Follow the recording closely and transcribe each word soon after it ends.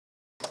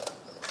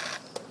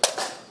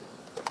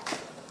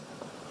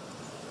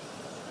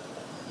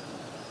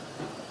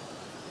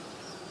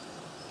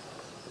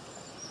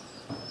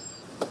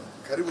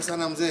Karibu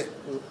sana mzee.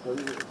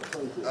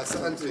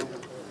 Asante.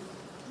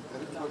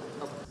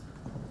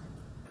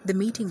 The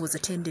meeting was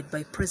attended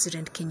by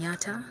President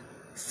Kenyatta,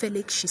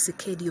 Felix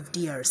Tshisekedi of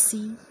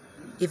DRC,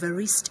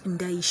 Evariste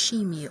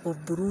Ndayishimiye of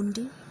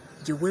Burundi,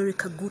 Yoweri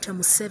Kaguta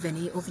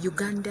Museveni of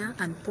Uganda,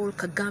 and Paul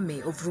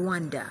Kagame of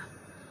Rwanda.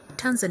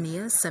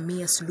 Tanzania's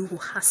Samia Suluhu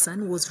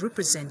Hassan was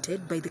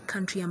represented by the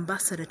country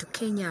ambassador to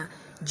Kenya,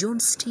 John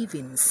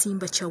Stephen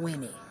Simba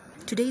Chawene.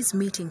 Today's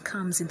meeting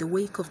comes in the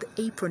wake of the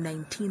April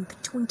 19,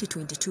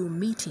 2022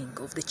 meeting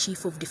of the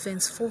Chief of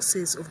Defense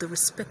Forces of the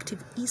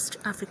respective East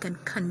African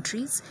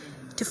countries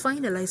to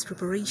finalize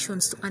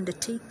preparations to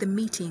undertake the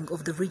meeting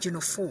of the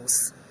regional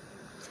force.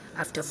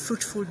 After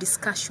fruitful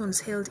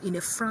discussions held in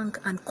a frank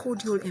and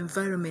cordial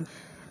environment,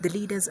 the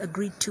leaders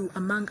agreed to,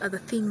 among other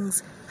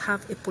things,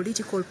 have a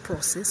political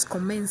process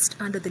commenced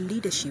under the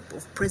leadership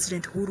of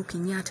President Uhuru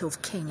Kenyatta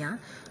of Kenya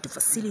to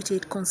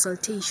facilitate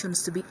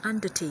consultations to be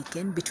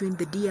undertaken between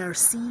the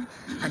DRC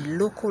and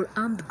local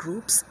armed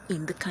groups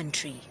in the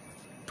country.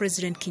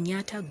 President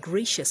Kenyatta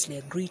graciously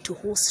agreed to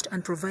host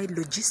and provide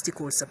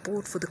logistical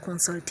support for the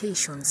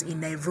consultations in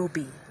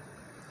Nairobi.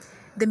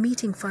 The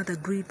meeting further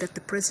agreed that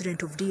the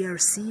President of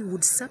DRC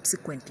would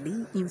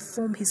subsequently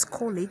inform his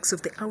colleagues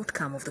of the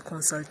outcome of the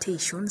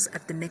consultations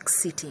at the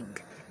next sitting.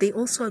 They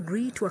also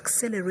agreed to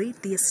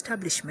accelerate the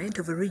establishment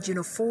of a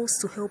regional force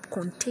to help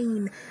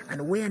contain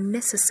and, where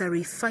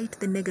necessary, fight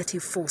the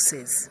negative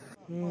forces.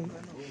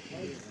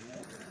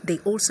 They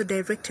also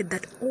directed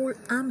that all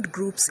armed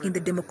groups in the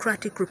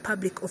Democratic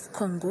Republic of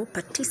Congo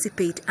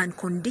participate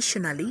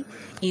unconditionally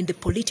in the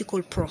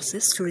political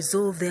process to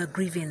resolve their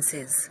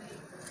grievances.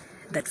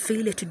 That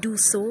failure to do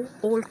so,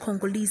 all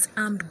Congolese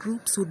armed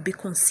groups would be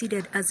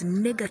considered as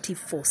negative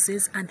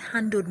forces and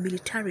handled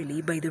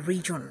militarily by the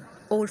region.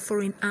 All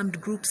foreign armed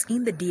groups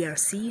in the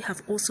DRC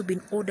have also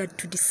been ordered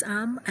to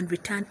disarm and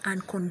return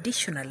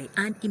unconditionally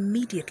and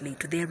immediately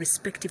to their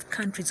respective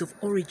countries of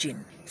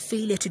origin.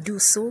 Failure to do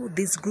so,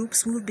 these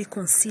groups will be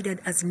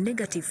considered as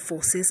negative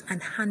forces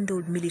and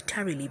handled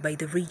militarily by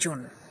the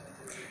region.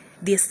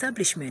 The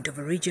establishment of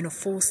a regional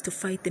force to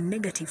fight the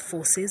negative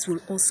forces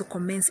will also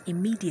commence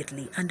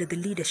immediately under the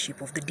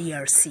leadership of the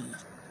DRC.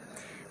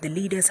 The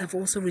leaders have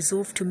also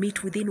resolved to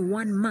meet within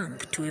 1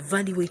 month to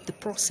evaluate the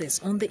process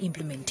on the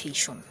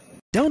implementation.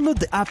 Download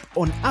the app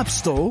on App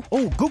Store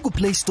or Google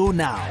Play Store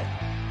now.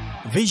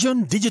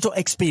 Vision Digital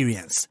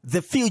Experience,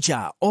 the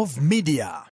future of media.